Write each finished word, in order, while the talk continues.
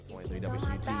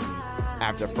WQT's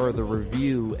After Further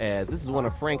Review, as this is one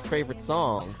of Frank's favorite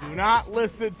songs. Do not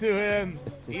listen to him.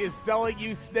 He is selling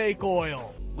you snake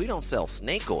oil. We don't sell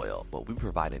snake oil, but we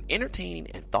provide an entertaining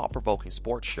and thought-provoking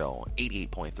sports show on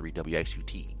 88.3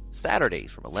 WXUT,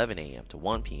 Saturdays from 11 a.m. to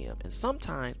 1 p.m., and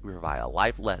sometimes we provide a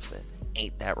life lesson.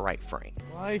 Ain't that right, Frank?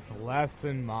 Life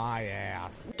lesson my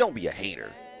ass. Don't be a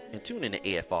hater. And tune in to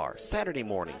AFR Saturday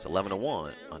mornings 11 to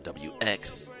 1 on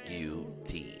WXUT.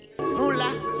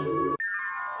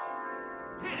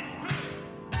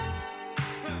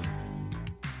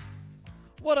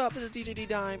 What up? This is DJ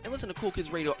D-Dime, and listen to Cool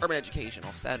Kids Radio Urban Education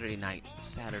on Saturday nights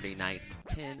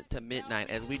 10 to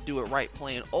midnight, as we do it right,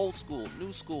 playing old school,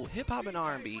 new school, hip-hop and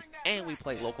R&B, and we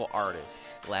play local artists.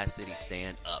 Glass City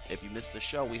Stand Up. If you missed the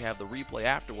show, we have the replay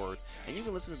afterwards, and you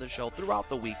can listen to the show throughout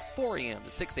the week, 4 a.m. to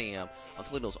 6 a.m. on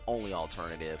Toledo's only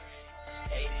alternative.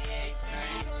 88.3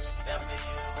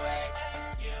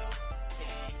 WXUT.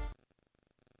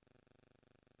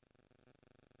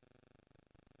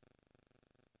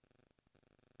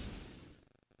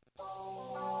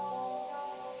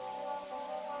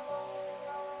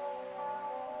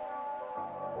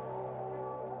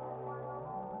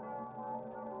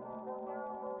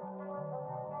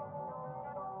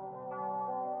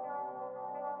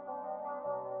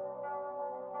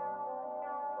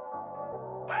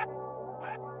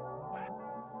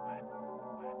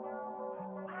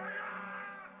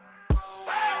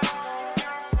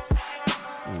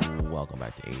 Welcome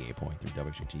back to 88.3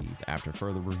 WQT's After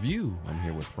Further Review. I'm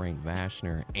here with Frank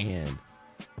Vashner and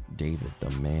David,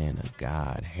 the man of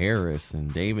God, Harris.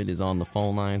 And David is on the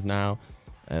phone lines now,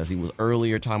 as he was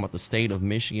earlier talking about the state of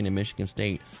Michigan and Michigan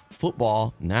State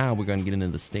football. Now we're going to get into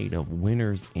the state of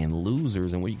winners and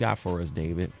losers. And what you got for us,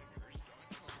 David?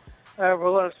 We're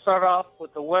going to start off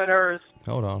with the winners.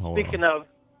 Hold on. Speaking of...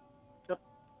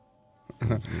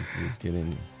 Let's get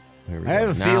in. Here we I have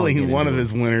a feeling who one of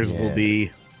his winners will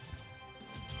be.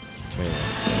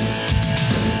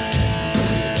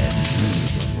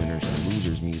 Winners and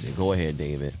losers music. Go ahead,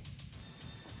 David.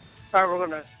 All right, we're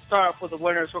going to start off with the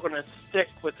winners. We're going to stick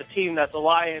with the team that the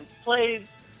Lions played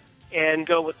and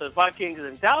go with the Vikings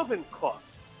and Dalvin Cook.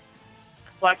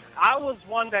 Like, I was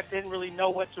one that didn't really know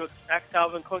what to expect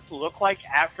Dalvin Cook to look like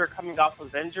after coming off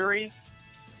of injury.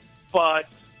 But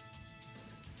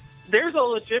there's a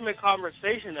legitimate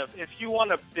conversation of if you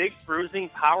want a big bruising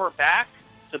power back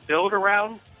to build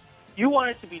around, you want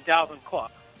it to be Dalvin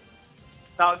Cook.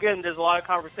 Now, again, there's a lot of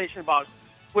conversation about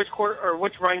which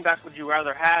running back would you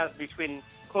rather have between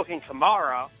Cook and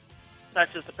Kamara.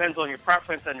 That just depends on your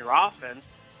preference and your offense,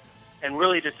 and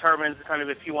really determines kind of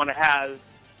if you want to have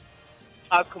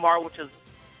Kamara,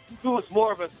 who is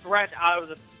more of a threat out of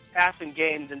the passing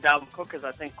game than Dalvin Cook is.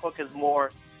 I think Cook is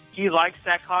more, he likes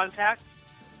that contact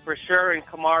for sure, and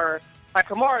Kamara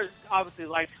obviously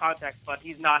likes contact, but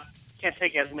can't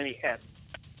take as many hits.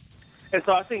 And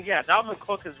so I think, Dalvin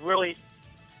Cook is really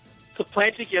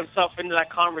supplanting himself into that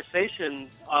conversation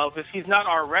of, if he's not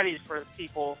already for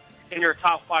people in your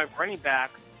top 5 running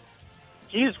backs,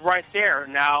 he's right there.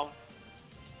 Now,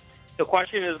 the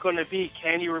question is going to be,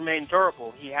 can he remain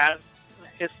durable? He has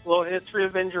his slow history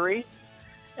of injury,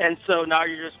 and so now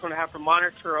you're just going to have to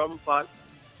monitor him. But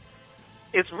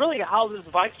it's really how this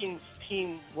Vikings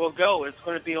team will go. It's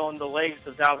going to be on the legs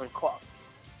of Dalvin Cook.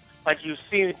 Like you've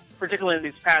seen, particularly in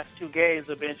these past 2 games,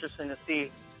 it'll be interesting to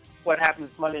see what happens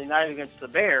Monday night against the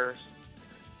Bears.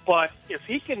 But if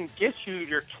he can get you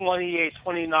your 28,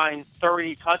 29,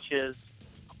 30 touches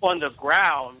on the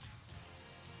ground,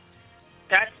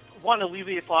 that's one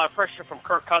alleviates a lot of pressure from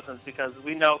Kirk Cousins, because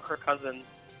we know Kirk Cousins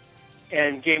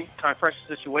in game kind of pressure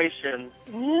situations,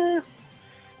 a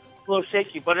little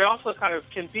shaky, but it also kind of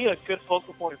can be a good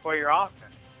focal point for your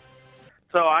offense.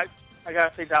 So I got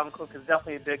to say Dalvin Cook is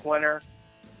definitely a big winner.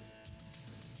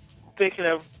 Thinking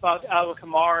about Alvin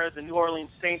Kamara, the New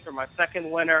Orleans Saints are my second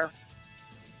winner.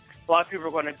 A lot of people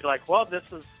are going to be like, well, does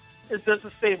this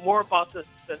say more about the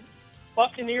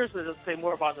Buccaneers, or does it say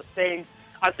more about the Saints?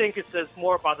 I think it says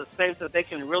more about the Saints, that they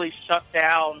can really shut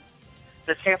down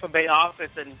the Tampa Bay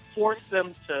offense and force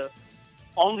them to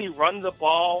only run the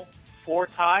ball 4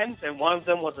 times, and one of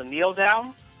them was a kneel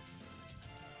down.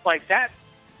 Like that.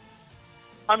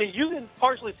 I mean, you can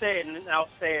partially say it, and I'll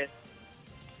say it.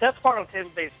 That's part of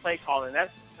Tampa Bay's play calling.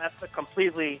 That's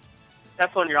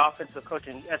on your offensive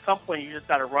coaching. At some point, you just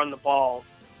got to run the ball.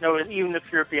 Even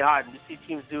if you're behind, you see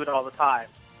teams do it all the time.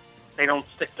 They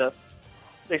stick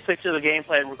to the game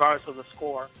plan regardless of the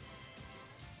score.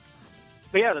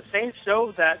 But yeah, the Saints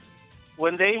show that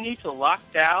when they need to lock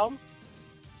down,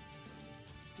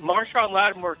 Marshawn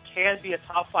Lattimore can be a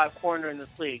top 5 corner in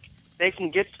this league. they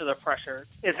can get to the pressure.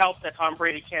 It helps that Tom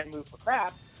Brady can't move for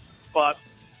crap, but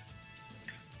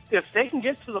if they can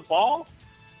get to the ball,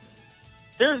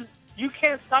 you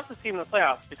can't stop the team in the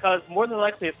playoffs because more than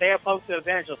likely, if they have home field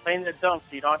advantage, they'll play in the dump,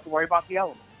 so you don't have to worry about the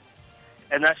elements.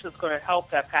 And that's just going to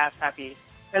help that pass-happy.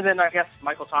 And then I guess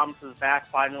Michael Thomas is back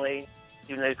finally,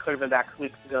 even though he could have been back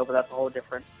weeks ago, but that's a whole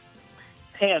different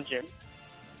tangent.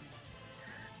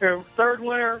 Their third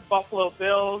winner, Buffalo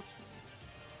Bills.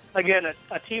 Again,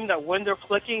 a team that when they're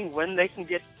clicking, when they can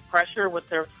get pressure with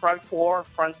their front four,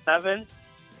 front seven,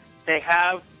 they've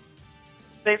had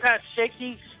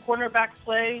shaky cornerback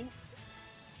play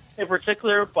in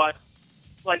particular, but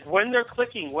like when they're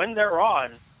clicking, when they're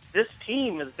on, this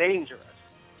team is dangerous.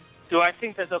 Do I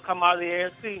think that they'll come out of the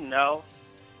AFC? No.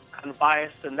 Kind of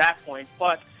biased in that point,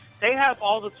 but they have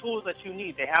all the tools that you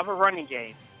need. They have a running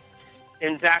game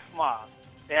in Zach Moss.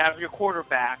 They have your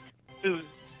quarterback who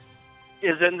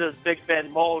is in this Big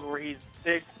Ben mode where he's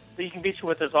big, he can beat you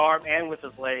with his arm and with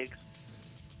his legs.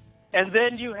 And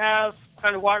then you have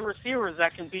kind of wide receivers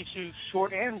that can beat you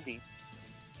short and deep.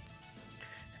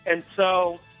 And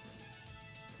so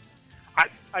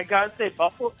I got to say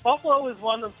Buffalo is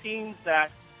one of the teams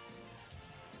that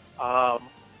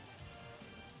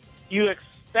you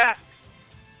expect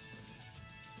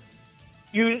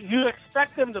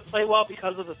them to play well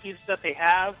because of the pieces that they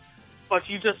have, but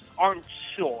you just aren't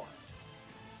sure.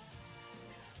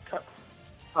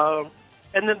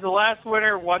 And then the last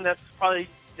winner, one that's probably,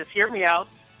 just hear me out,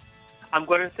 I'm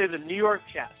going to say the New York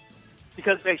Jets,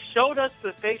 because they showed us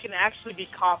that they can actually be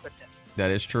competent. That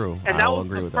is true. And that was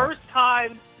the first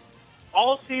time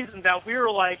all season that we were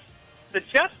like, the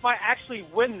Jets might actually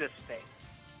win this thing.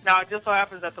 Now, it just so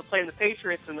happens that they're playing the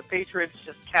Patriots, and the Patriots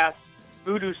just cast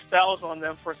voodoo spells on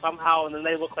them for somehow, and then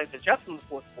they look like the Jets in the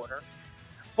fourth quarter.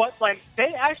 But, like,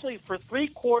 they actually, for three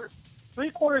quarters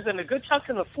and a good chunk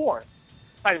in the fourth,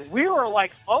 like, we were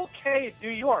like, okay,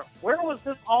 New York, where was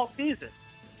this all season?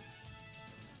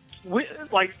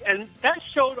 And that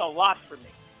showed a lot for me.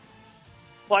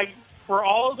 Like, for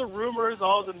all the rumors,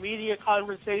 all the media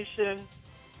conversation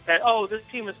that, oh, this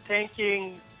team is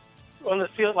tanking on the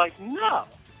field, like, no.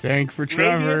 Tank for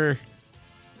Trevor.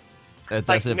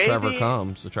 That's if Trevor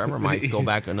comes. So Trevor might go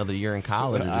back another year in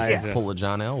college and just pull a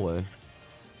John Elway.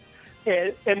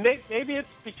 And maybe it's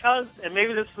because, and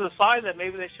maybe this is a sign that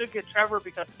maybe they should get Trevor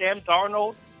because Sam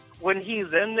Darnold, when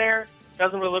he's in there,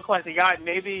 doesn't really look like the guy.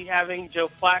 Maybe having Joe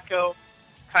Flacco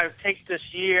kind of take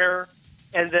this year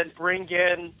and then bring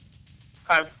in,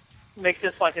 kind of make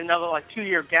this like another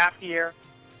 2-year gap year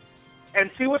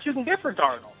and see what you can get for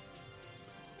Darnold.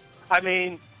 I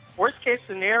mean, worst case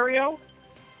scenario,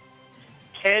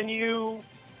 can you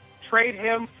trade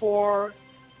him for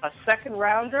a second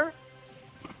rounder?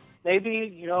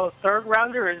 Maybe, a third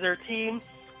rounder? Is there a team,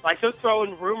 like they're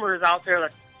throwing rumors out there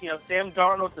like, Sam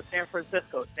Darnold to San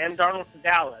Francisco, Sam Darnold to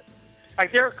Dallas.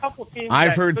 Like there are a couple teams.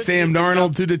 I've heard Sam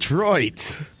Darnold to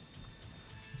Detroit.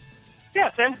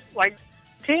 Yeah,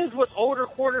 teams with older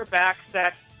quarterbacks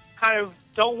that kind of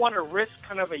don't want to risk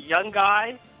kind of a young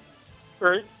guy,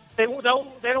 or they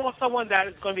don't want someone that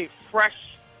is going to be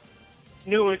fresh,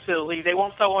 new into the league. They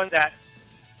want someone that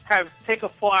take a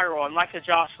flyer on, like a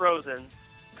Josh Rosen.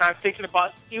 Kind of thinking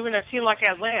about even a team like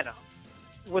Atlanta.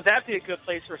 Would that be a good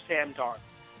place for Sam Darnold?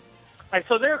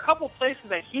 So there are a couple places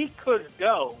that he could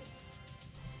go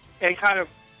and kind of,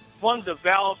 one,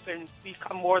 develop and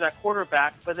become more of that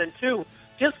quarterback, but then two,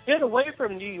 just get away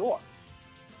from New York.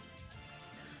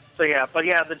 So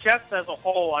the Jets as a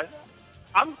whole, I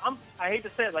hate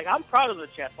to say it, I'm proud of the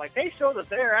Jets. They showed that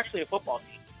they're actually a football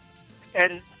team,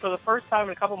 and for the first time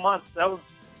in a couple months, that was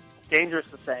dangerous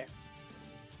to say.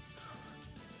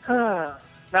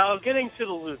 Now, getting to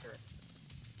the loser,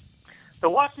 the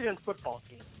Washington football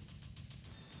team.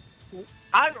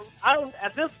 I don't.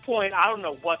 At this point, I don't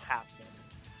know what's happening.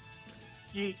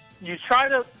 You try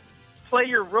to play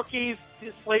your rookies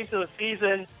late to the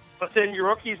season, but then your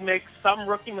rookies make some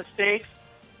rookie mistakes,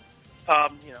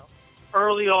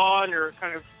 early on, or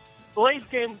kind of the late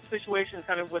game situations.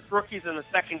 Kind of with rookies in the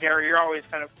secondary, you're always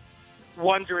kind of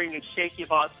wondering and shaky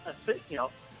about a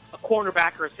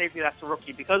cornerback or a safety that's a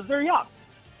rookie because they're young.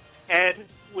 And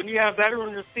when you have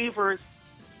veteran receivers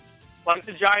like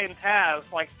the Giants have,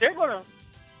 they're gonna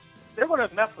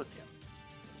mess with you.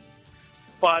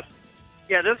 But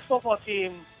this football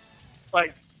team,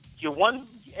 you want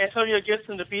Antonio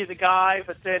Gibson to be the guy,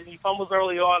 but then he fumbles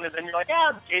early on, and then you're like,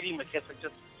 J.D. McKissick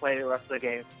just play the rest of the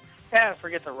game.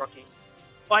 Forget the rookie.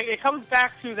 It comes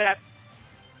back to that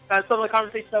some of the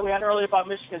conversations that we had earlier about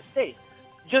Michigan State.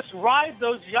 Just ride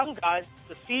those young guys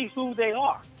to see who they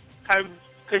are,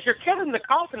 because you're killing the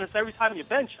confidence every time you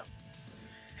bench them.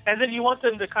 And then you want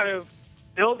them to kind of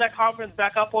build that confidence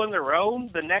back up on their own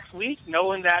the next week,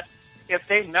 knowing that if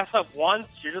they mess up once,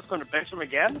 you're just going to bench them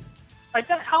again? Like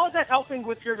that, how is that helping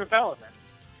with your development?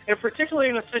 And particularly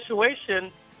in a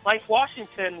situation like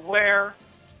Washington where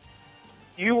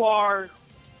you are,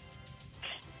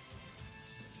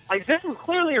 like, this is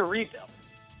clearly a rebuild.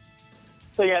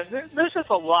 So, yeah, there's just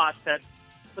a lot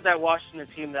with that Washington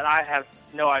team that I have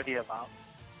no idea about.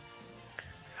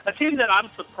 A team that I'm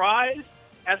surprised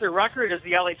as a record is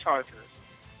the LA Chargers.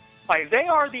 Like, they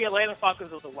are the Atlanta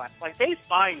Falcons of the West. Like, they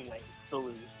find ways to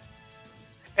lose.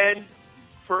 And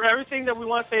for everything that we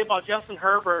want to say about Justin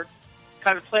Herbert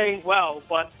kind of playing well,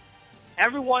 but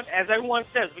everyone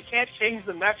says, we can't change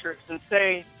the metrics and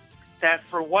say that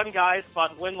for one guy it's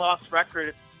about win-loss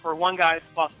record, for one guy it's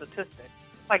about statistics.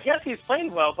 Like, yes, he's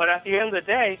playing well, but at the end of the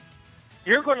day,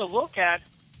 you're going to look at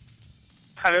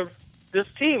kind of this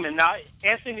team. And now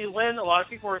Anthony Lynn, a lot of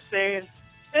people are saying,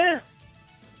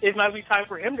 it might be time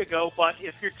for him to go. But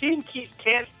if your team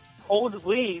can't hold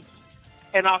leads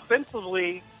and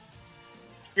offensively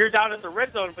you're down at the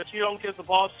red zone, but you don't give the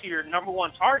ball to your number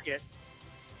one target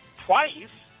twice,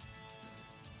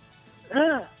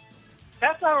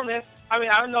 that's not on it. I mean,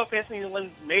 I don't know if Anthony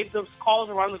Lynn made those calls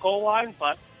around the goal line,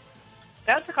 but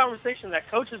that's a conversation that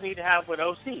coaches need to have with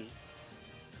OC.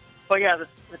 But yeah,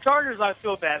 the Chargers, I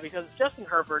feel bad because Justin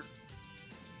Herbert,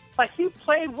 like, he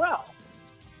played well.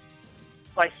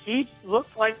 Like, he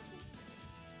looked like,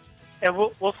 and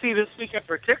we'll see this week in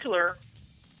particular,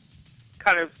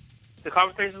 kind of the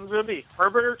conversation is going to be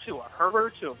Herbert or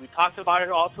Tua. We talked about it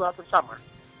all throughout the summer.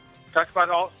 We talked about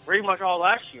it pretty much all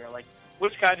last year. Like,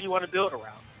 which guy do you want to build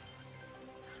around?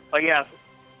 But yeah,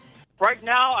 right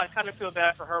now I kind of feel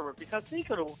bad for Herbert because he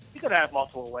could have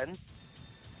multiple wins.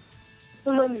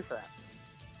 There's no need for that.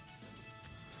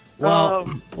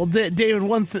 Well, David,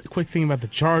 one quick thing about the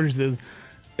Chargers is,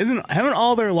 haven't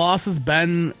all their losses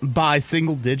been by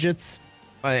single digits?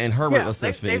 And Herbert,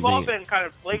 yeah, they've all been kind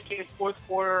of late game, fourth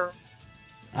quarter.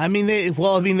 I mean, they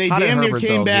damn near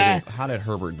came back. How did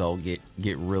Herbert, though, get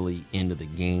really into the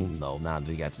game, though? Now that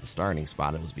he got to the starting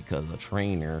spot, it was because a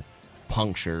trainer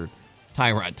punctured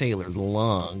Tyrod Taylor's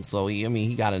lung. So,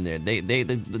 he got in there.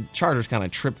 The Chargers kind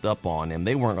of tripped up on him.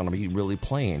 They weren't going to be really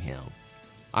playing him.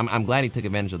 I'm glad he took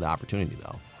advantage of the opportunity,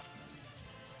 though.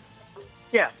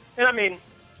 Yeah, and I mean,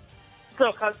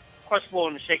 still questionable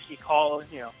and shaky call,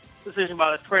 decision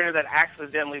by the trainer that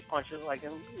accidentally punches. Like,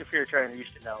 if you're a trainer, you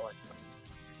should know.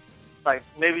 Like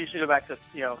maybe you should go back to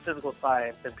physical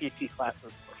science and PT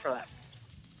classes for that.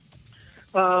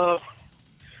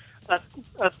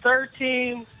 A third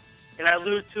team, and I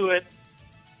alluded to it.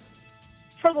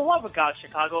 For the love of God,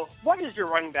 Chicago, what is your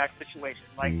running back situation?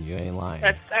 Like, you ain't lying.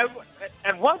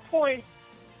 At one point,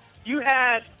 you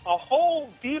had a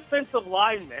whole defensive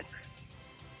lineman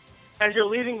as your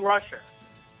leading rusher.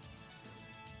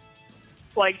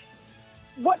 Like,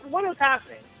 what is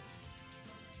happening?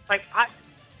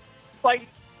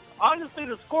 Honestly,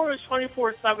 the score is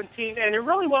 24-17, and it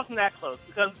really wasn't that close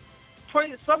because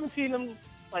 17,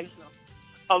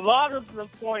 a lot of the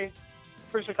points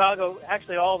for Chicago,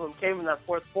 actually all of them came in that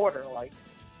fourth quarter. Like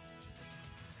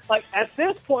at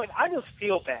this point, I just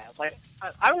feel bad. Like,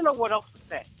 I don't know what else to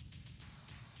say.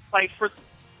 Like, is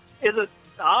it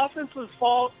the offense's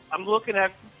fault? I'm looking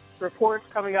at reports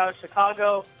coming out of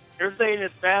Chicago. They're saying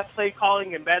it's bad play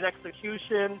calling and bad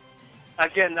execution.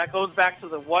 Again, that goes back to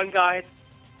the one guy.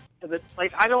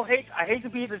 I hate to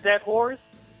beat the dead horse,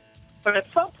 but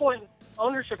at some point,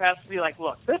 ownership has to be like,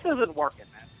 look, this isn't working,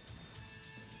 man.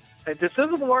 Like, this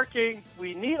isn't working.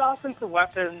 We need offensive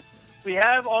weapons. We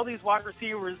have all these wide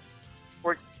receivers.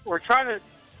 We're trying to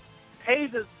pay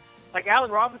this. Like, Allen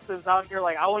Robinson's out here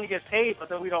like, I want to get paid, but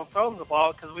then we don't throw him the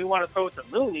ball because we want to throw it to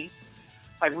Looney.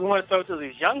 Like, we want to throw it to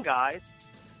these young guys.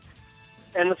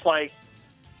 And it's like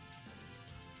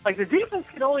the defense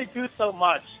can only do so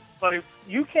much. But if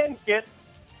you can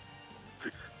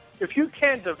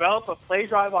develop a play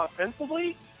drive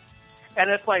offensively, and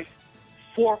it's like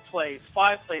 4 plays,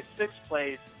 5 plays, 6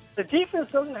 plays, the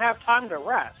defense doesn't have time to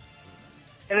rest.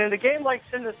 And in a game like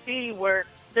Tennessee, where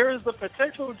there is the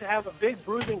potential to have a big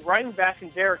bruising running back in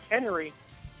Derrick Henry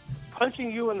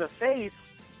punching you in the face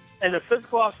and the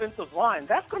physical offensive line,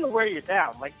 that's going to wear you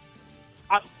down. Like,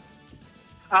 I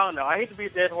don't know. I hate to be a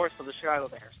dead horse for the Chicago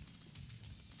Bears.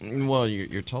 Well,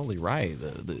 you're totally right.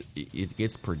 It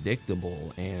gets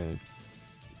predictable, and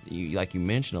like you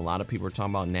mentioned, a lot of people are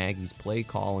talking about Nagy's play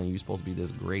calling. You're supposed to be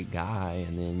this great guy,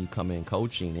 and then you come in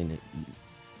coaching, and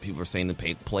people are saying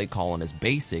the play calling is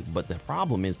basic. But the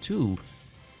problem is too,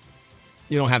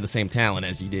 you don't have the same talent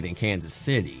as you did in Kansas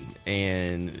City.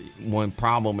 And one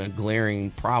problem, a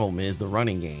glaring problem, is the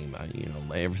running game.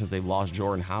 Ever since they've lost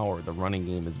Jordan Howard, the running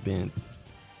game has been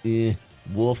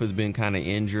Wolf has been kind of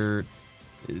injured.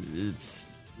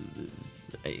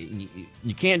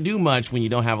 You can't do much when you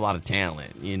don't have a lot of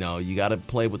talent. You got to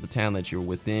play with the talent that you're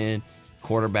within.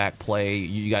 Quarterback play,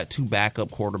 you got 2 backup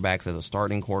quarterbacks as a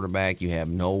starting quarterback. You have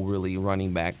no really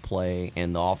running back play,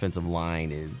 and the offensive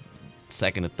line is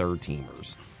second and third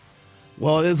teamers.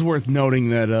 Well, it is worth noting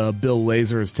that Bill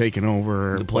Lazor has taken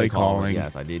over The play calling.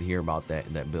 Yes, I did hear about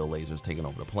that Bill Lazor's taken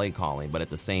over the play calling. But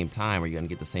at the same time, are you going to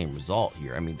get the same result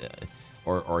here? I mean,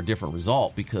 or a different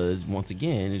result? Because once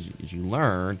again, as you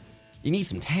learn, you need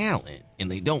some talent,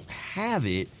 and they don't have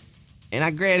it. And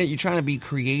I granted you're trying to be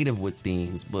creative with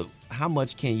things, but how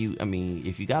much can you? I mean,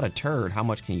 if you got a turd, how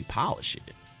much can you polish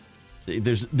it?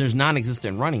 There's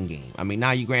non-existent running game. I mean,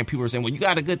 now people are saying, well, you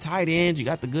got a good tight end, you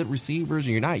got the good receivers,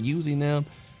 and you're not using them.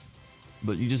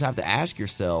 But you just have to ask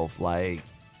yourself, like,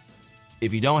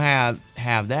 if you don't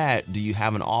have that, do you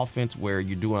have an offense where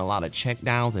you're doing a lot of check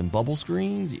downs and bubble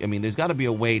screens? I mean, there's got to be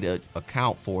a way to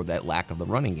account for that lack of the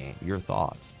running game. Your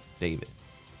thoughts, David?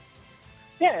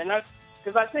 Yeah, and that's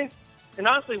because I think, and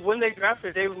honestly, when they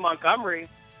drafted David Montgomery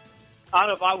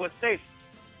out of Iowa State,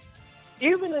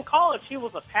 even in college, he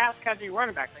was a pass-catching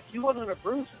running back. Like, he wasn't a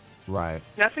bruiser. Right.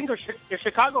 And I think if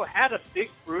Chicago had a big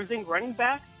bruising running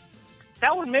back,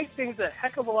 that would make things a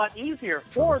heck of a lot easier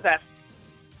for that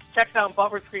check-down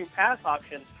buffer screen pass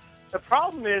option. The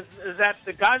problem is that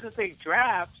the guys that they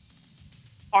draft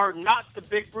are not the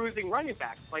big bruising running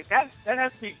backs. Like, that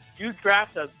has to be, you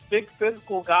draft a big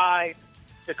physical guy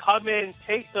to come in,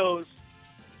 take those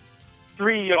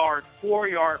 3-yard,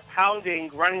 4-yard pounding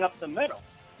running up the middle.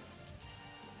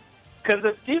 Because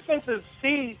if defenses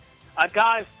see a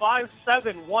guy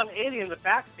 5'7", 180 in the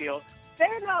backfield,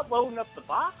 they're not loading up the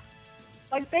box.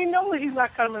 Like, they know he's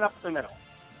not coming up the middle.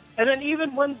 And then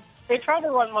even when they try to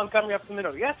run Montgomery up the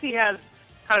middle, yes, he has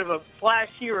kind of a flash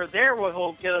here or there where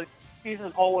he'll get a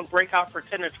decent hole and break out for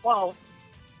 10 or 12.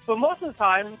 But most of the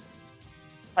time,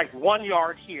 like 1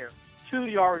 yard here, 2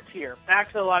 yards here, back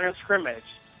to the line of scrimmage,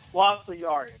 lost the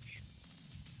yardage.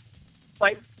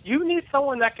 Like, you need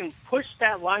someone that can push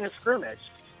that line of scrimmage.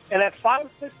 And at 5'6",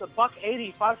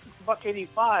 $180, 5'6",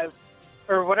 $185,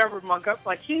 or whatever, Montgomery,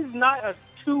 like, he's not a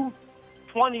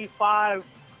 225,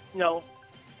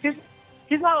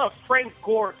 he's not a Frank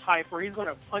Gore type where he's going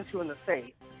to punch you in the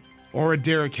face. Or a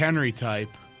Derrick Henry type.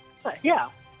 Yeah.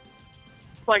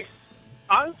 Like,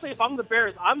 honestly, if I'm the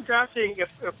Bears, I'm drafting,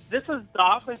 if this is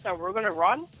the offense that we're going to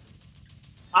run,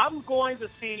 I'm going to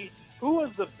see who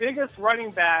is the biggest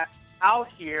running back out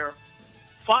here.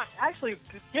 Actually,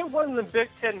 get one of the Big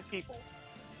Ten people.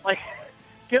 Like,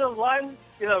 get a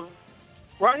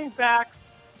running back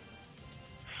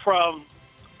from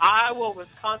Iowa,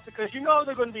 Wisconsin, because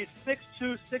they're going to be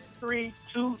 6'2", 6'3",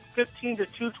 215 to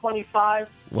 225.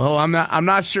 Well, I'm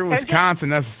not sure Wisconsin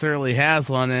necessarily has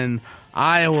one, and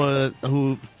Iowa,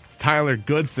 who Tyler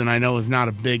Goodson, I know is not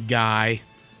a big guy.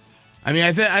 I mean,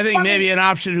 I think maybe an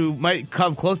option who might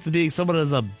come close to being someone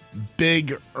as a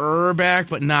bigger back,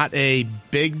 but not a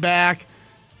big back,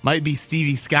 might be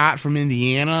Stevie Scott from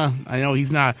Indiana. I know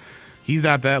he's not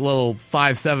that little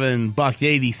 5'7",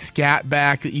 $180 scat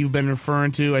back that you've been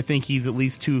referring to. I think he's at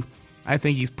least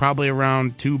he's probably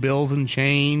around $2 bills and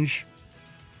change.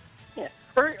 Yeah.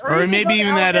 Or maybe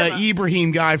even that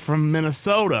Ibrahim guy from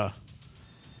Minnesota.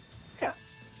 Yeah.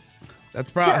 That's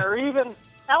probably. Yeah, or even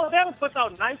Alabama puts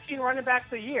out 19 running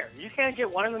backs a year. You can't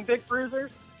get one of them big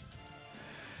bruisers.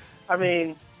 I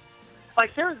mean,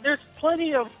 like, there's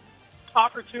plenty of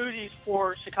opportunities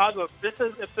for Chicago.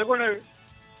 If they're going to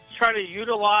try to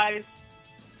utilize,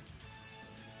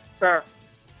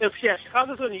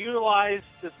 Chicago's going to utilize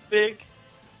this big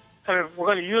we're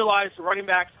going to utilize the running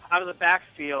backs out of the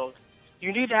backfield.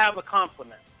 You need to have a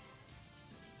complement.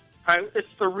 Right?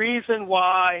 It's the reason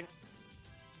why.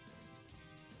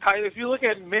 If you look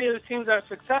at many of the teams that are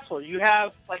successful, you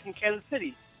have, like in Kansas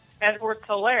City, Edward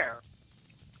Hilaire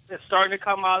is starting to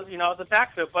come out, the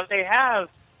backfield. But they have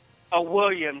a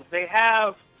Williams. They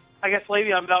have, I guess,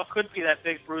 Le'Veon Bell could be that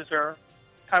big bruiser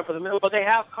kind of for the middle, but they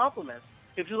have complements.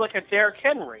 If you look at Derrick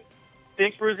Henry,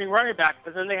 big bruising running back,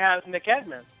 but then they have Nick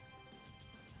Edmonds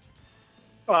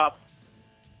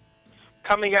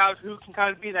coming out who can kind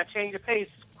of be that change of pace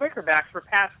quicker back for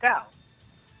pass down.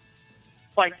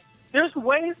 Like, there's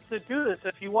ways to do this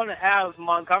if you want to have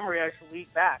Montgomery as your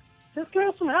lead back. Just give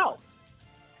him some help.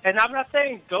 And I'm not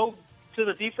saying go to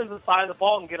the defensive side of the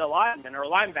ball and get a lineman or a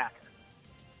linebacker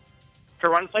to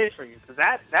run plays for you, because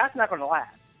that's not going to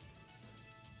last.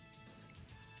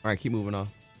 All right, keep moving on.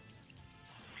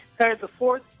 Okay, the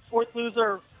fourth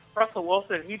loser, Russell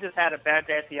Wilson, he just had a bad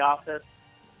day at the office.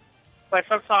 Like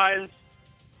sometimes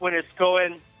when it's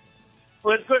going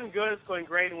good, it's going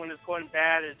great, and when it's going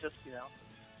bad, it's just,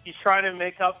 he's trying to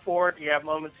make up for it. You have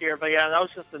moments here, but yeah, that was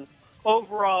just an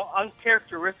overall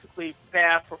uncharacteristically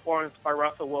bad performance by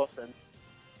Russell Wilson,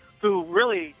 who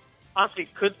really, honestly,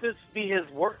 could this be his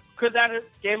worst? Could that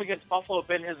game against Buffalo have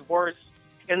been his worst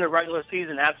in the regular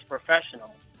season as a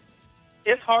professional?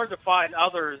 It's hard to find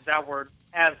others that were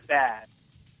as bad.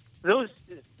 I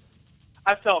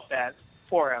felt bad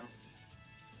for him.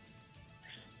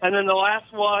 And then the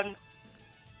last one,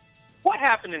 what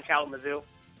happened in Kalamazoo?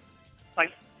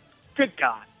 Like, good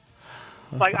God.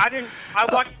 Like, I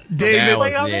watched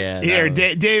David,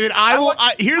 David,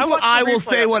 here's what I will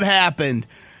say what happened.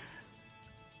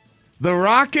 The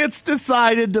Rockets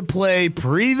decided to play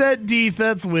prevent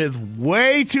defense with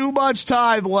way too much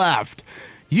time left.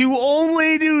 You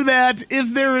only do that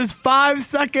if there is 5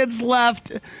 seconds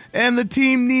left and the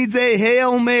team needs a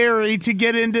Hail Mary to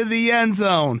get into the end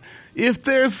zone. If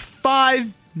there's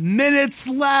 5 minutes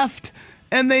left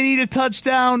and they need a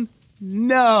touchdown,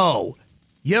 no.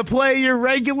 You play your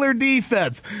regular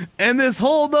defense. And this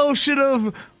whole notion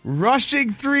of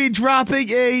rushing 3,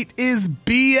 dropping 8 is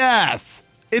BS.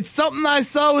 It's something I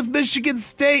saw with Michigan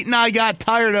State and I got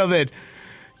tired of it.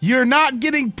 You're not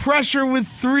getting pressure with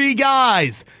 3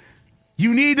 guys.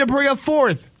 You need to bring a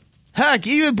 4th. Heck,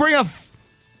 even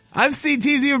I've seen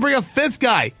teams even bring a 5th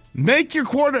guy. Make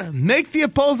the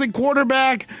opposing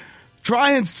quarterback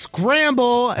try and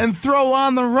scramble and throw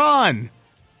on the run.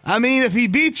 I mean, if he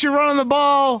beats you running the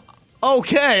ball,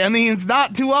 okay. I mean, it's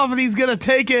not too often he's going to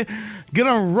take it, going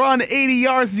to run 80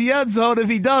 yards to the end zone. If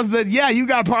he does, then yeah, you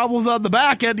got problems on the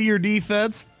back end of your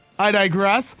defense. I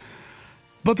digress.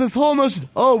 But this whole notion,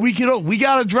 we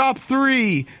got to drop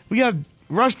 3. We got to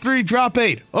rush 3, drop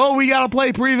 8. We got to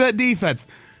play prevent defense.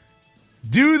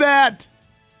 Do that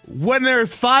when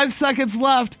there's 5 seconds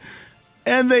left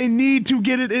and they need to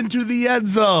get it into the end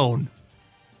zone.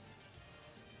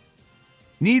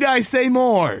 Need I say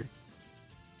more?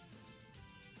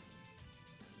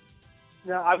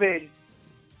 No, I mean,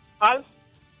 I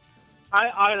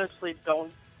honestly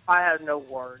don't. I have no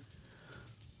words.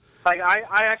 Like,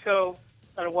 I echo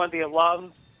one of the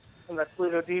alums from the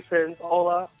Toledo defense,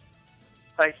 Ola.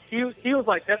 Like, he was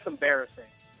like, that's embarrassing.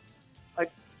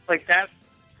 Like that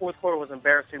fourth quarter was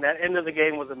embarrassing. That end of the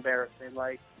game was embarrassing.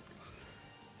 Like,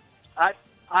 I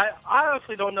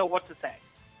honestly don't know what to say.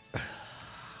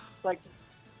 Like,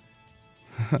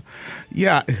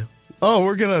 yeah.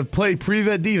 We're gonna play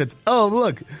prevent defense.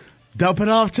 Look, dump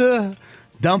off to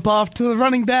the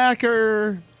running back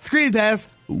or screen pass.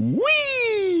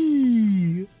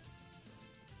 Whee!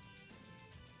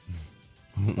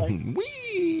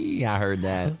 Whee! I heard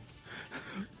that.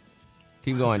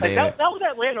 Keep going, David. That was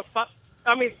Atlanta.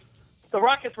 I mean, the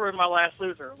Rockets were in my last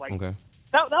loser. Like, okay.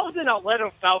 That was an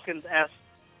Atlanta Falcons-esque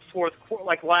fourth quarter,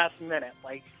 like last minute.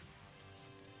 Like,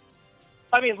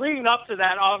 I mean, leading up to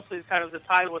that, obviously, kind of the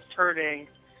tide was turning,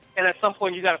 and at some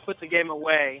point you got to put the game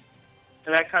away,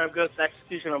 and that kind of goes to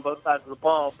execution on both sides of the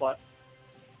ball. But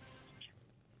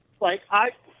like,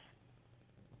 I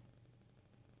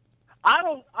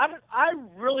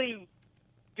really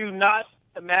do not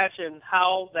imagine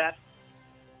how that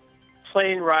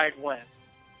plane ride went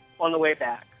on the way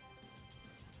back,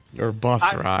 or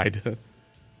bus ride,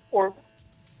 or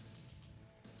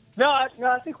no,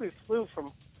 I think we flew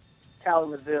from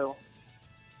Kalamazoo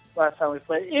last time we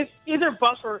played. Either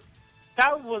bus or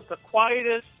that was the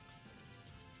quietest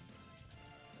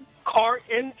car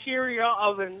interior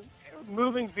of a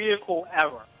moving vehicle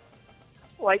ever.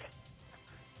 Like,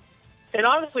 and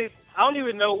honestly, I don't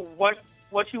even know what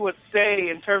you would say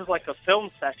in terms of like a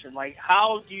film session. Like,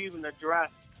 how do you even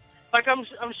address? Like, I'm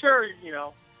sure,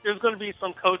 there's going to be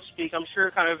some coach speak. I'm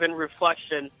sure kind of in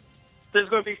reflection, there's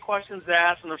going to be questions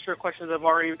asked, and I'm sure questions have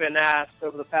already been asked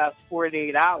over the past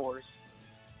 48 hours.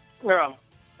 I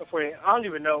don't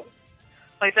even know.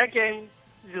 Like, that game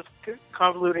is just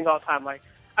convoluting all the time. Like,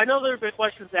 I know there have been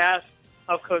questions asked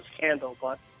of Coach Kendall,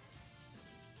 but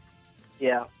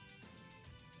yeah.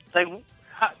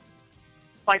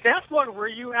 Like, that's one where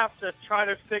you have to try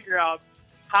to figure out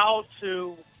how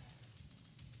to,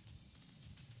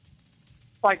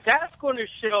 like, that's going to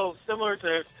show, similar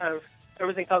to kind of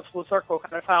everything comes full circle,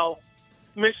 kind of how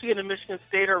Michigan and Michigan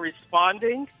State are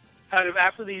responding kind of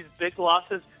after these big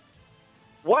losses.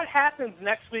 What happens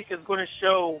next week is going to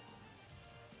show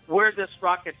where this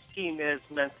Rockets team is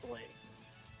mentally.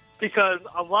 Because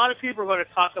a lot of people are going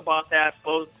to talk about that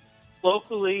both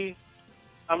locally.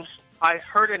 I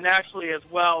heard it nationally as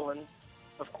well, and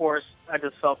of course, I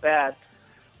just felt bad.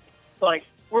 Like,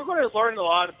 we're going to learn a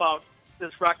lot about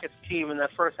this Rockets team in the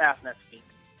first half next week.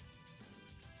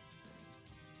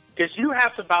 Because you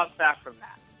have to bounce back from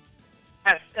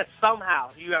that. Somehow,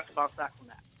 you have to bounce back from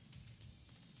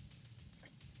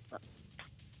that.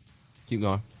 Keep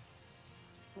going.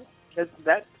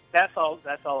 That's all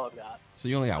I've got. So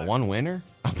you only got one winner?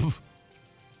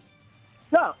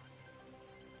 No.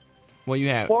 Well, you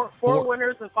had four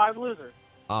winners and 5 losers.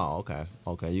 Oh, okay.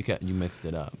 Okay, you mixed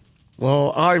it up.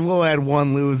 Well, I will add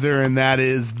one loser, and that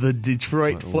is the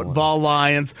Detroit Football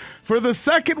Lions. For the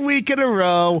second week in a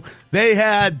row, they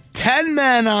had 10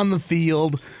 men on the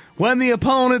field when the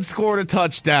opponent scored a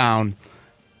touchdown.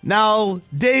 Now,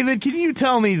 David, can you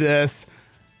tell me this?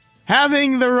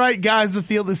 Having the right guys in the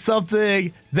field is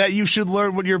something that you should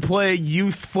learn when you're playing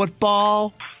youth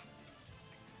football?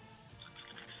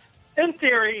 In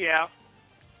theory, yeah.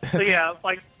 So, yeah,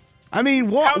 like... I mean,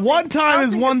 one time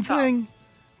is one thing,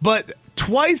 but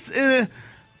 2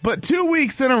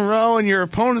 weeks in a row and your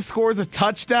opponent scores a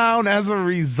touchdown as a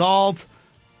result,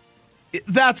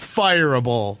 that's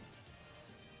fireable.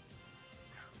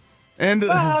 And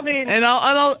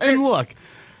and look,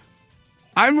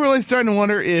 I'm really starting to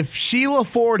wonder if Sheila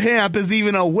Ford Hamp is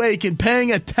even awake and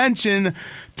paying attention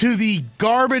to the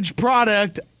garbage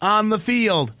product on the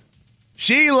field.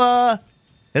 Sheila,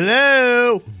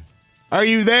 hello? Are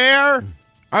you there?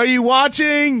 Are you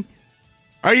watching?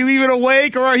 Are you even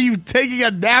awake, or are you taking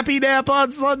a nappy nap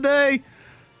on Sunday?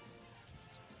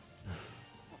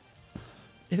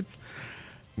 First,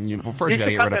 you got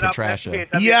to get rid of Patricia.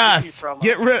 Yes,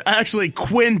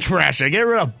 Quinn Trasha. Get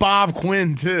rid of Bob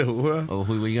Quinn too. Oh,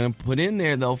 who are you going to put in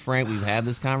there though, Frank? We've had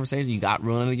this conversation. You got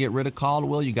running to get rid of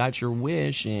Caldwell. You got your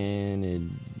wish, and it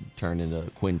turned into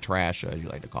Quinn Trasha, as you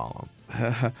like to call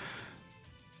him.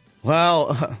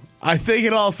 Well, I think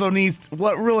it also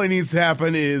what really needs to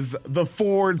happen is the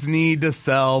Fords need to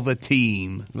sell the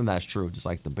team. And that's true. Just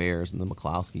like the Bears and the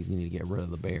McCloskeys need to get rid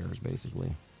of the Bears,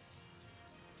 basically.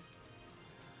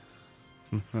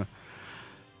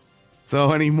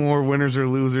 So, any more winners or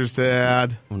losers to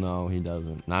add? No, he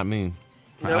doesn't. Not me.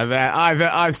 Nope.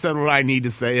 I've said what I need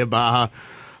to say about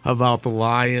the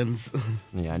Lions.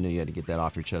 Yeah, I knew you had to get that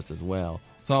off your chest as well.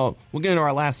 So we'll get into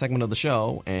our last segment of the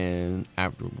show, and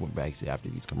after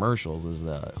these commercials is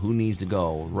who needs to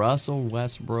go, Russell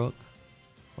Westbrook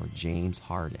or James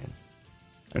Harden?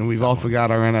 And we've also got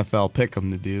our NFL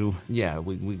pick'em to do. Yeah,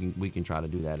 we can try to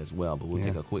do that as well, but we'll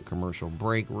take a quick commercial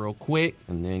break real quick,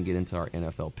 and then get into our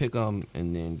NFL pick'em,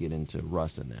 and then get into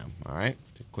Russ and them. All right,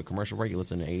 quick commercial break. You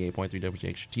listen to 88.3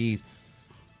 WHTs.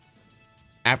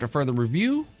 After further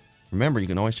review. Remember, you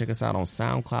can always check us out on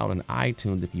SoundCloud and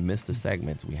iTunes if you missed the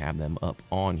segments. We have them up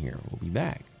on here. We'll be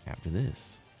back after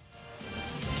this.